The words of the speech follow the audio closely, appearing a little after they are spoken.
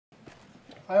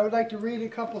I would like to read a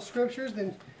couple scriptures,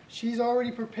 then she's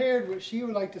already prepared what she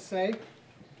would like to say.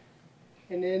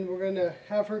 And then we're going to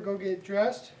have her go get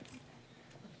dressed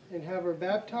and have her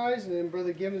baptized. And then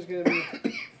Brother Gibbons going to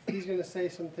be, he's going to say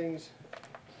some things.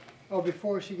 Oh,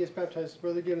 before she gets baptized,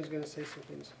 Brother Gibbons is going to say some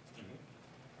things.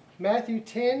 Matthew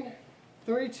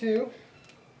 10:32.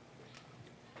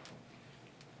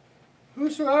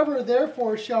 Whosoever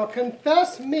therefore shall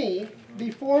confess me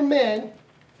before men,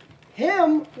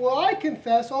 him will I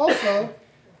confess also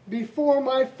before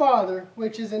my Father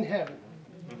which is in heaven.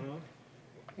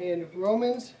 And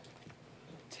Romans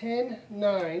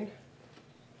 10:9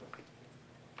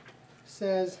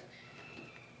 says,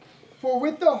 for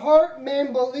with the heart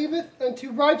man believeth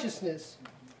unto righteousness,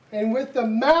 and with the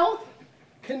mouth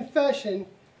confession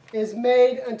is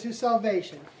made unto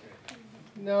salvation.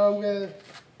 Now I'm going to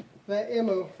let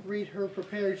Emma read her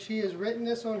prepared. She has written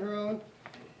this on her own,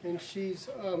 and she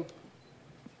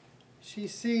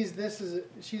sees this as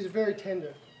she's very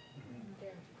tender.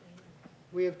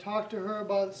 We have talked to her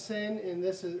about sin, and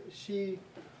this is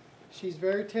she's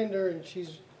very tender, and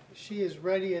she is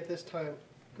ready at this time.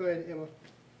 Go ahead, Emma.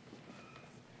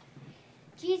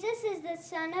 Jesus is the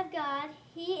Son of God.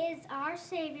 He is our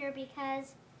Savior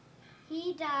because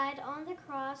He died on the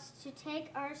cross to take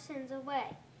our sins away.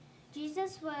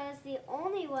 Jesus was the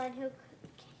only one who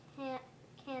can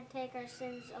take our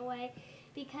sins away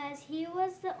because He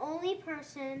was the only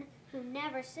person who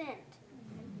never sinned.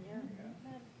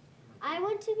 I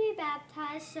want to be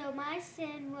baptized so my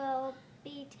sin will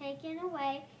be taken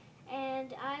away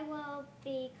and I will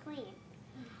be clean.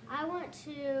 I want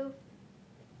to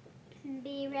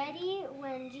be ready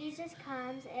when Jesus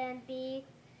comes and be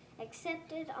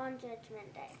accepted on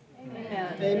Judgment Day.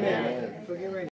 Amen. Amen. Go get ready.